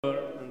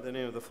In the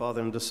name of the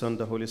Father, and the Son,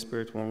 the Holy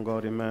Spirit, one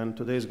God, amen.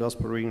 Today's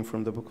Gospel reading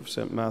from the book of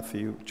St.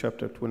 Matthew,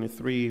 chapter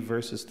 23,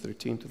 verses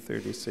 13 to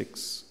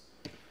 36.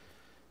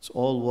 It's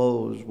all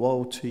woes,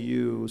 woe to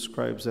you,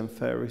 scribes and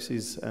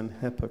Pharisees and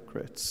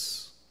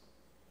hypocrites.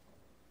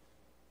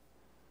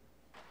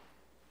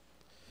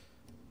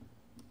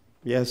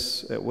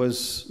 Yes, it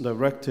was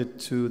directed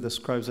to the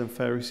scribes and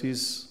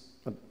Pharisees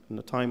in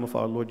the time of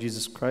our Lord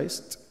Jesus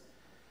Christ.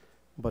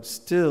 But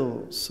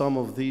still, some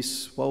of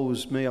these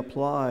woes may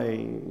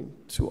apply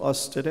to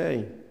us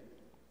today,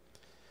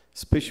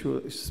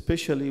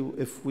 especially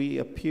if we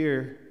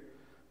appear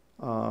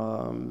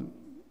or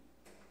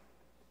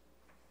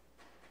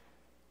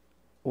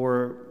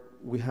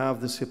we have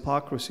this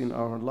hypocrisy in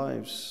our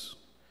lives.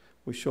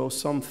 We show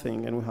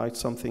something and we hide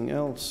something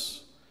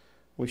else.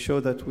 We show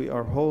that we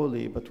are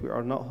holy, but we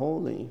are not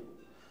holy.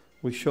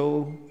 We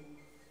show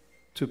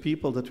to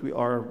people that we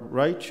are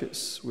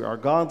righteous, we are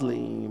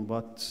godly,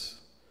 but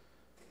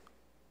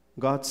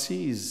God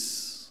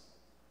sees.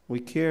 We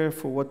care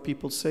for what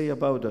people say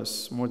about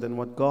us more than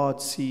what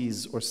God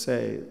sees or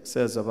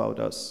says about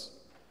us.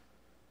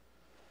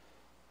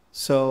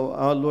 So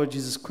our Lord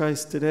Jesus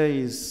Christ today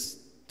is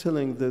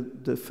telling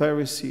the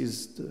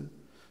Pharisees, the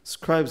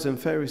scribes and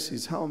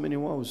Pharisees, how many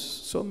woes?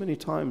 So many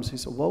times he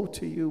said, woe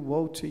to you,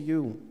 woe to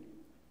you.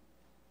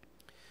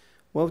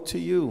 Woe to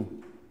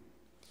you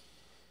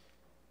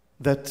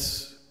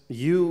that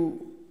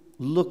you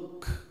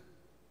look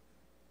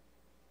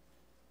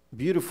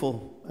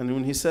beautiful. And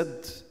when he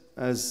said,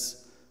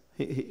 as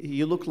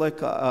you look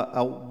like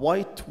a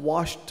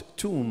whitewashed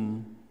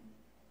tomb,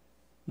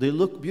 they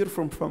look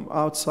beautiful from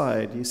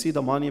outside. You see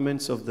the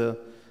monuments of the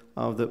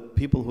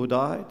people who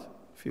died.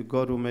 If you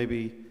go to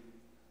maybe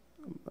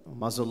a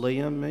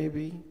mausoleum,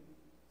 maybe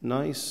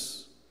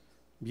nice,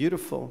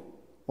 beautiful,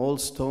 all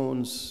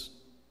stones.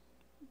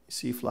 You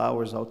see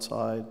flowers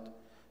outside.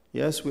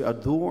 Yes, we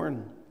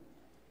adorn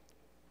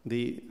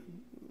these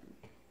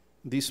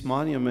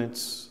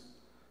monuments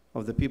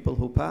of the people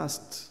who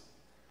passed.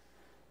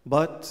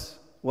 But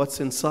what's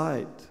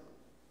inside?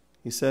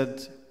 He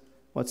said,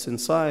 what's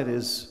inside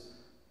is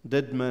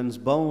dead men's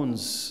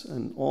bones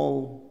and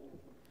all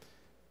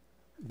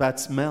bad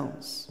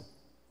smells.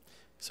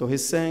 So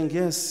he's saying,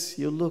 yes,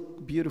 you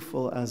look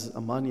beautiful as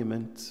a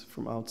monument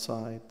from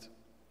outside,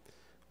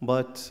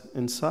 but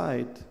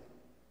inside,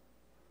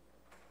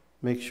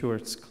 make sure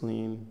it's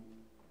clean.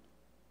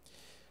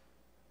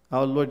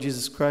 Our Lord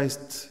Jesus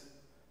Christ,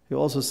 he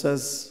also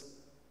says,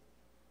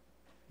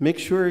 make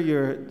sure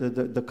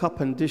the cup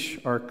and dish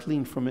are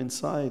clean from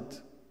inside,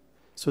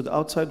 so the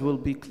outside will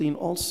be clean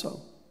also.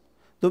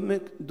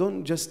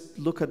 Don't just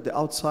look at the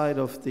outside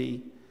of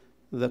the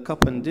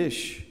cup and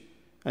dish,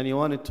 and you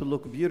want it to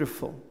look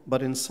beautiful,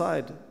 but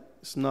inside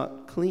it's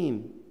not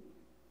clean.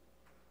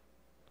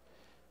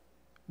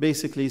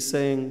 Basically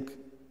saying,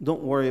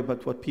 don't worry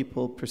about what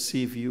people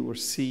perceive you or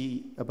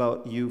see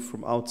about you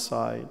from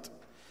outside.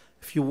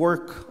 If you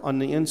work on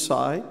the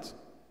inside,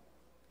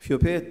 if you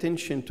pay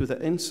attention to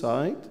the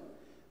inside,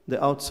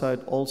 the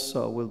outside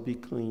also will be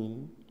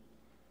clean.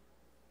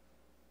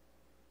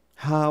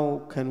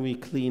 How can we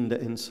clean the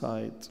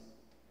inside?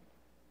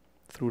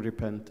 Through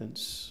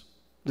repentance.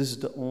 This is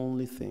the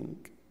only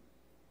thing.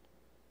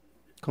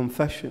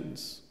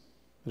 Confessions,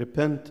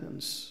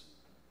 repentance.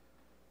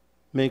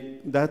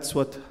 That's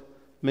what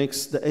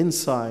makes the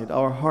inside,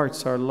 our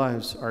hearts, our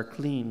lives are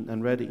clean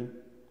and ready.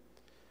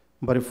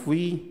 But if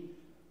we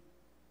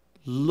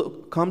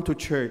come to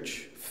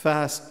church,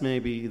 fast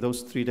maybe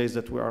those 3 days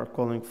that we are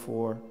calling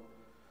for,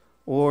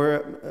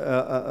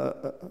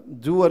 or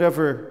do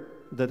whatever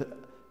that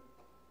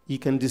you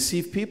can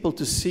deceive people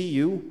to see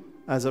you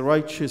as a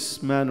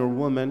righteous man or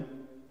woman,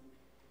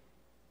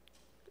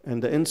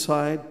 and the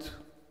inside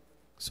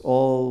is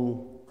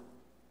all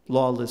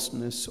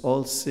lawlessness,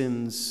 all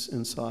sins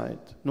inside.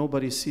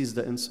 Nobody sees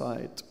the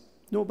inside.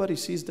 Nobody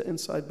sees the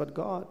inside but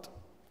God.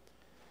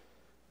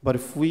 But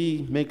if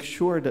we make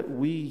sure that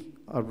we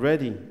are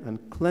ready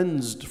and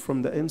cleansed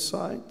from the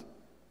inside,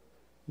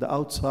 the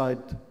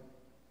outside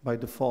by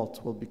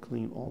default will be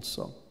clean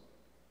also.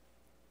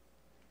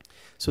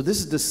 So this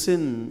is the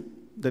sin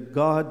that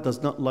God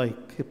does not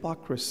like,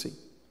 hypocrisy.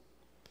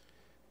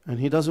 And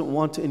he doesn't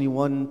want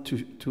anyone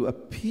to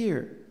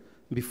appear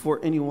before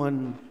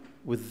anyone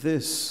with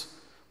this,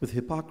 with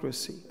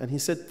hypocrisy. And he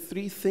said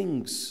 3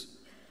 things.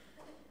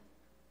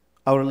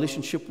 Our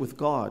relationship with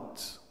God,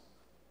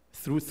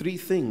 through 3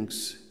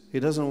 things. He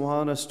doesn't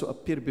want us to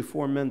appear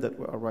before men that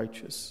we are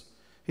righteous.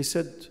 He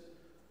said,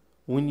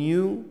 when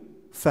you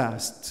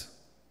fast,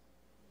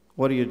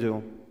 what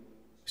do?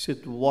 He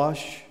said,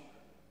 wash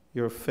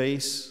your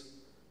face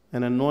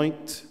and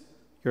anoint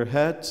your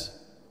head,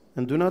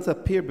 and do not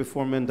appear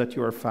before men that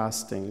you are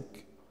fasting,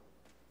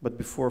 but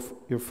before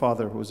your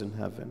Father who is in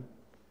heaven.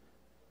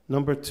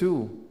 Number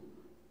 2,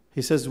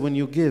 he says, when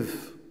you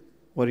give,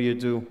 what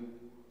do?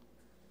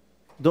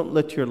 Don't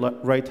let your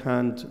right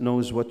hand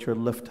knows what your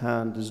left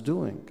hand is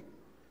doing.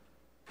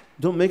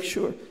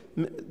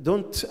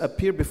 Don't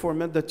appear before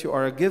men that you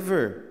are a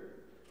giver.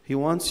 He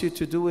wants you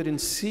to do it in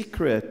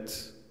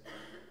secret.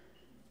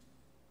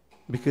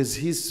 because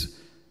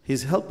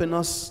He's helping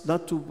us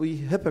not to be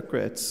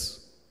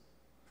hypocrites.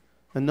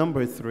 And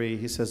number 3,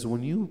 He says,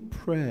 when you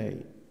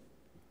pray,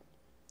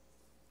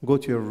 go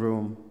to your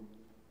room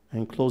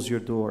and close your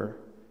door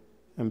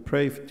and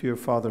pray to your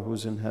Father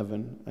who's in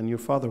heaven, and your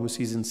Father who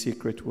sees in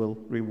secret will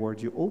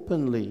reward you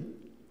openly.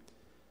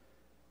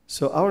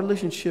 So our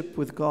relationship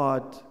with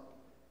God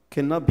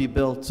cannot be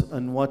built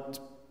on what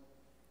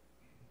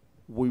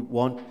we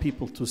want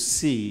people to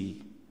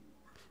see,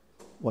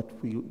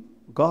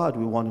 God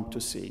we want Him to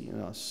see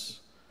in us.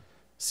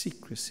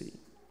 Secrecy.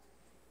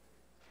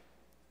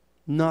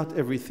 Not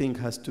everything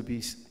has to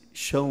be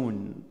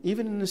shown,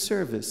 even in the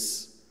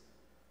service.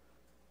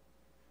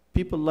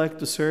 People like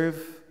to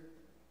serve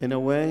in a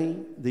way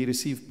they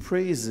receive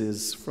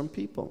praises from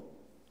people.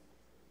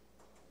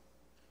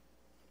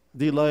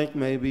 They like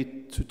maybe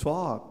to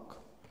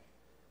talk,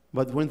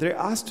 but when they're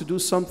asked to do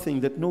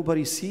something that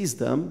nobody sees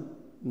them,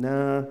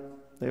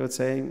 they would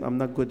say, I'm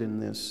not good in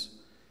this.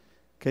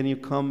 Can you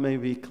come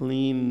maybe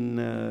clean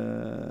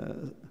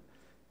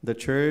the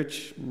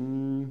church?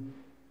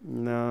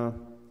 No.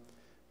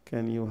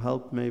 Can you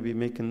help maybe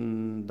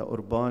making the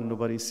urban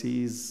nobody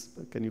sees?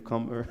 Can you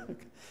come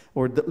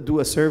or do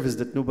a service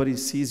that nobody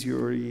sees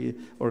you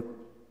or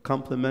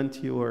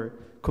compliment you or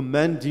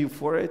commend you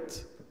for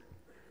it?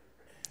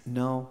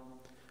 No.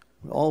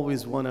 We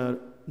always want to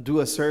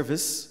do a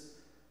service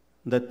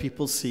that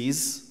people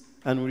sees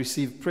and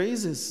receive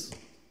praises.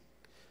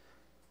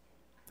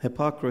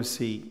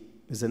 Hypocrisy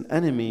is an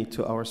enemy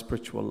to our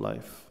spiritual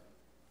life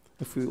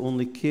if we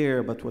only care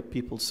about what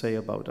people say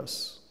about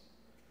us.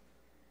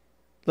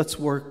 Let's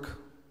work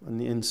on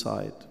the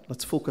inside.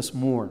 Let's focus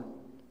more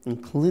on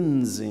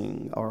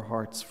cleansing our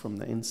hearts from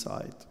the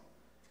inside.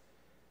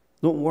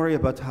 Don't worry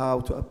about how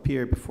to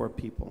appear before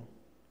people.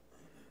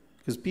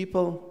 Because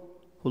people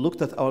who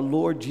looked at our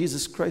Lord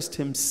Jesus Christ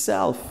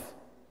Himself,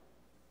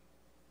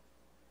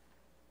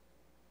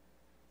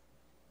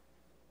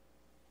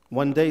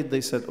 one day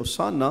they said,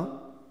 Hosanna,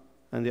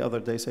 and the other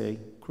day say,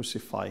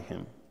 crucify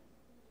Him.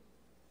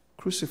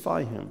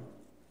 Crucify Him.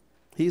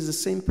 He is the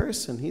same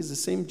person. He is the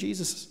same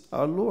Jesus,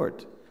 our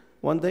Lord.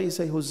 One day he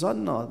say,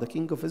 Hosanna, the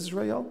King of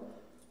Israel.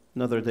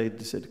 Another day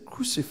they said,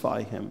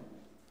 crucify Him.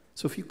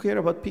 So if you care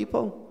about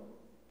people,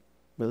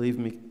 believe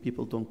me,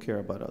 people don't care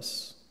about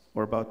us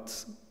or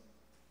about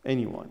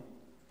anyone.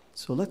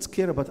 So let's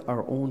care about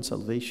our own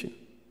salvation.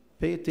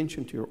 Pay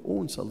attention to your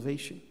own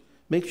salvation.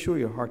 Make sure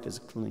your heart is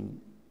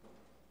clean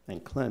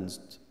and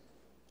cleansed.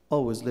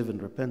 Always live in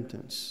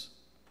repentance.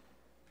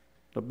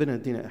 ربنا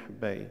يدينا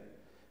أحبائي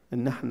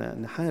أن احنا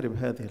نحارب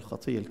هذه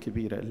الخطية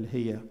الكبيرة اللي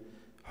هي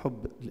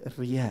حب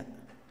الرياء.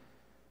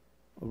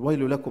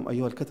 ويل لكم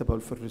أيها الكتبة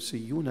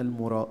والفريسيون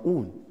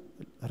المراؤون.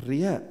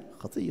 الرياء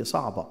خطية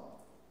صعبة.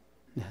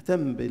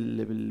 نهتم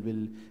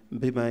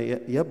بما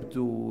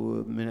يبدو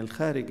من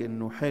الخارج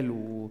إنه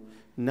حلو،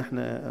 إن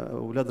احنا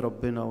أولاد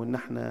ربنا وإن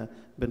احنا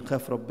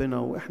بنخاف ربنا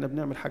وإحنا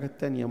بنعمل حاجات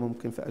تانية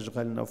ممكن في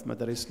أشغالنا وفي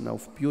مدارسنا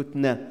وفي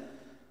بيوتنا.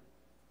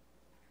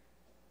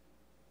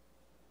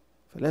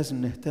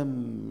 فلازم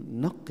نهتم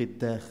نقي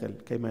الداخل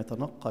كما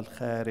يتنقى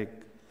الخارج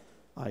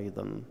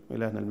أيضا.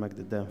 إلهنا المجد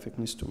الدائم في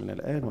كنيسته من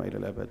الآن وإلى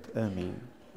الأبد آمين.